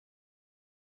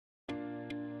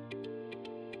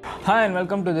Hi and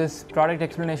welcome to this product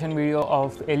explanation video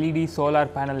of LED solar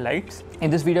panel lights.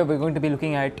 In this video we're going to be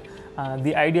looking at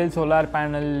the ideal solar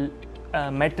panel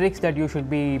metrics that you should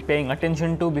be paying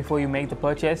attention to before you make the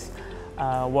purchase,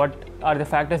 what are the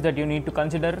factors that you need to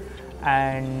consider,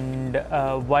 and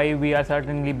why we are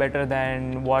certainly better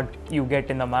than what you get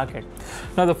in the market.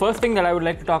 Now the first thing that I would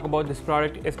like to talk about this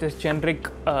product is this generic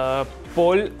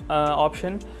pole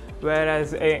option,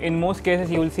 whereas in most cases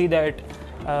you will see that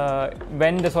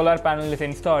when the solar panel is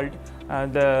installed,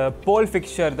 the pole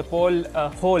fixture, the pole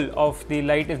hole of the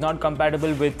light is not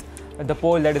compatible with the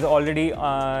pole that is already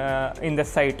in the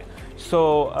site.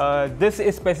 So this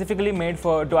is specifically made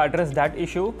to address that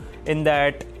issue, in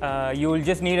that you will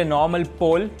just need a normal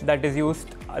pole that is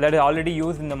already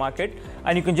used in the market,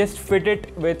 and you can just fit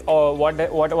it with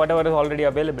whatever is already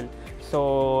available.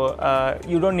 So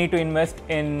you don't need to invest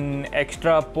in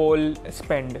extra pole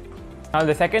spend. Now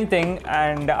the second thing,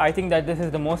 and I think that this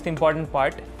is the most important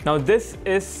part, now this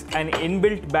is an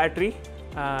inbuilt battery.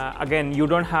 Again, you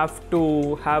don't have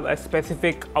to have a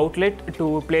specific outlet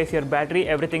to place your battery,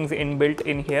 everything's inbuilt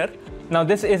in here. Now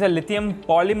this is a lithium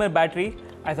polymer battery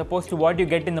as opposed to what you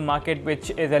get in the market,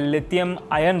 which is a lithium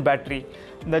ion battery.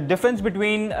 The difference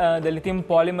between the lithium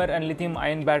polymer and lithium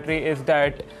ion battery is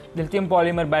that the lithium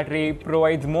polymer battery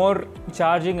provides more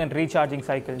charging and recharging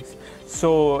cycles.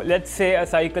 So let's say a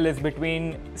cycle is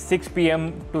between 6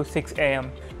 p.m. to 6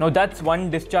 a.m. Now that's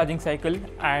one discharging cycle,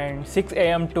 and 6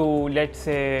 a.m. to let's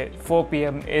say 4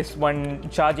 p.m. is one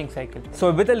charging cycle.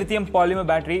 So with a lithium polymer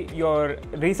battery, your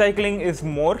recycling is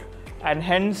more, and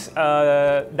hence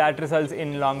that results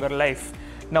in longer life.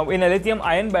 Now in a lithium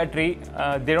ion battery,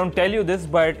 they don't tell you this,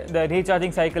 but the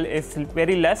recharging cycle is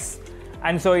very less,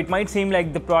 and so it might seem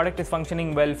like the product is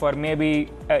functioning well for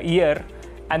maybe a year,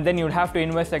 and then you'd have to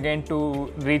invest again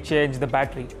to recharge the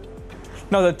battery.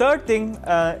 Now the third thing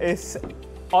is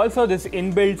also this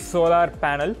inbuilt solar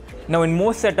panel. Now in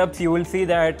most setups you will see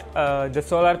that the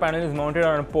solar panel is mounted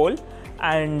on a pole,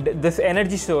 and this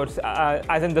energy source,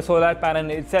 as in the solar panel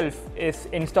itself, is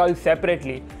installed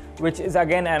separately, which is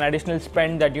again an additional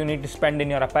spend that you need to spend in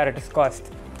your apparatus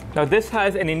cost. Now this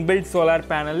has an inbuilt solar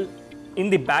panel in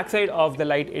the backside of the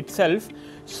light itself.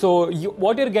 So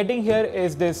what you're getting here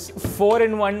is this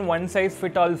 4-in-1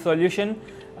 one-size-fits-all solution,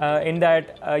 in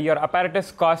that your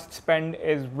apparatus cost spend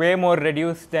is way more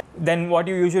reduced than what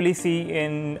you usually see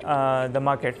in the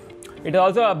market. It is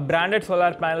also a branded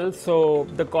solar panel, so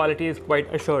the quality is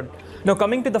quite assured. Now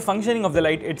coming to the functioning of the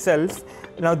light itself,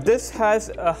 now this has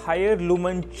a higher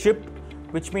lumen chip,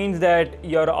 which means that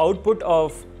your output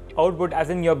as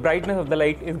in your brightness of the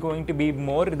light is going to be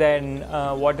more than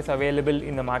what is available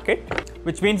in the market,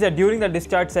 which means that during the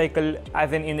discharge cycle,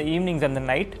 as in the evenings and the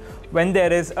night, when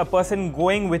there is a person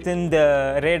going within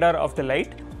the radar of the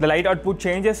light output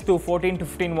changes to 14 to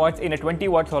 15 watts in a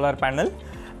 20-watt solar panel.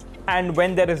 And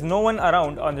when there is no one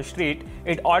around on the street,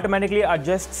 it automatically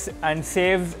adjusts and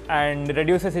saves and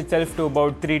reduces itself to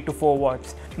about 3 to 4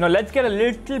 watts. Now let's get a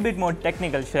little bit more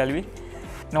technical, shall we?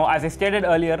 Now as I stated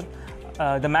earlier,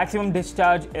 the maximum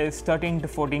discharge is 13 to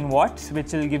 14 watts,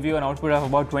 which will give you an output of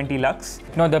about 20 lux.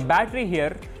 Now the battery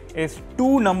here is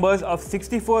two numbers of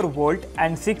 64 volt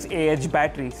and 6 Ah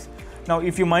batteries. Now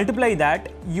if you multiply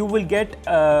that, you will get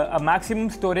a maximum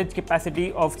storage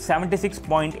capacity of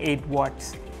 76.8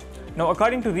 watts. Now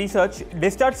according to research,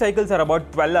 discharge cycles are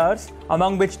about 12 hours,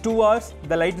 among which 2 hours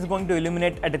the light is going to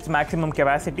illuminate at its maximum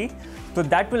capacity. So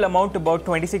that will amount to about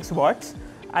 26 watts.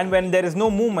 And when there is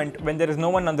no movement, when there is no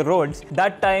one on the roads,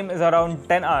 that time is around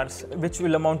 10 hours, which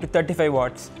will amount to 35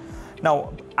 watts.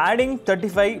 Now adding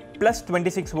 35 plus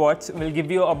 26 watts will give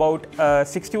you about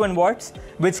 61 watts,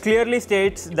 which clearly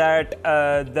states that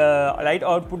the light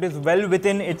output is well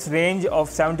within its range of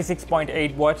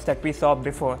 76.8 watts that we saw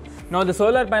before. Now the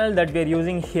solar panel that we are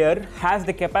using here has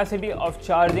the capacity of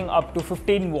charging up to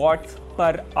 15 watts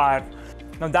per hour.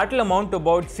 Now that will amount to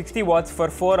about 60 watts for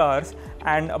 4 hours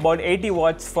and about 80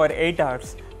 watts for 8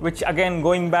 hours, which again,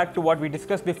 going back to what we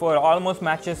discussed before, almost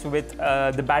matches with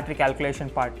the battery calculation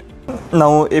part.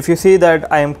 Now if you see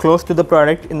that I am close to the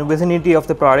product, in the vicinity of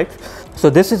the product, so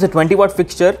this is a 20-watt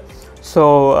fixture.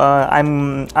 So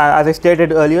as I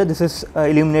stated earlier, this is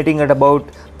illuminating at about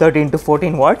 13 to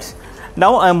 14 watts.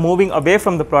 Now I am moving away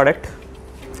from the product,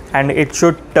 and it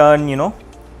should turn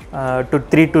to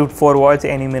 3 to 4 watts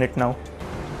any minute now.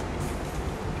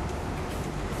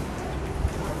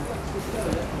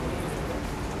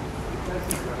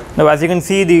 Now as you can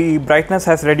see, the brightness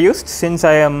has reduced since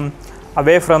I am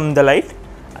away from the light.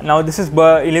 Now this is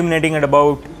illuminating at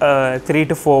about 3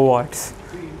 to 4 watts.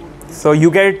 So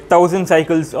you get 1000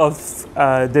 cycles of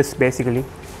this basically.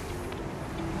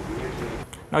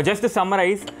 Now just to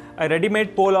summarize, a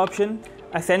ready-made pole option,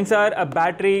 a sensor, a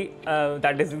battery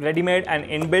that is ready-made and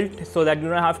inbuilt so that you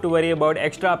don't have to worry about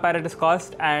extra apparatus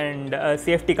cost and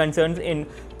safety concerns in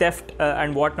theft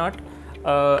and whatnot.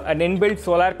 An inbuilt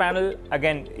solar panel,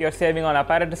 again you're saving on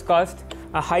apparatus cost.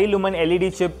 A high lumen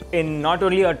LED chip in not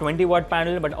only a 20 watt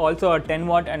panel but also a 10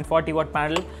 watt and 40 watt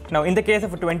panel. Now in the case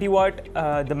of a 20 watt,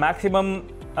 the maximum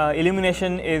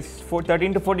illumination is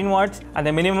 13 to 14 watts and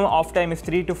the minimum off time is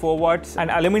 3 to 4 watts. An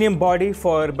aluminum body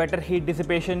for better heat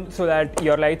dissipation so that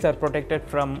your lights are protected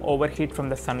from overheat from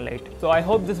the sunlight. So I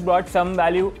hope this brought some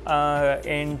value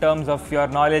in terms of your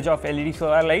knowledge of LED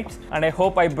solar lights, and I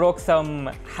hope I broke some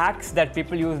hacks that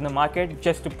people use in the market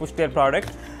just to push their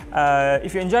product.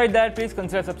 If you enjoyed that, please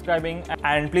consider subscribing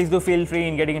and please do feel free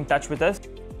in getting in touch with us.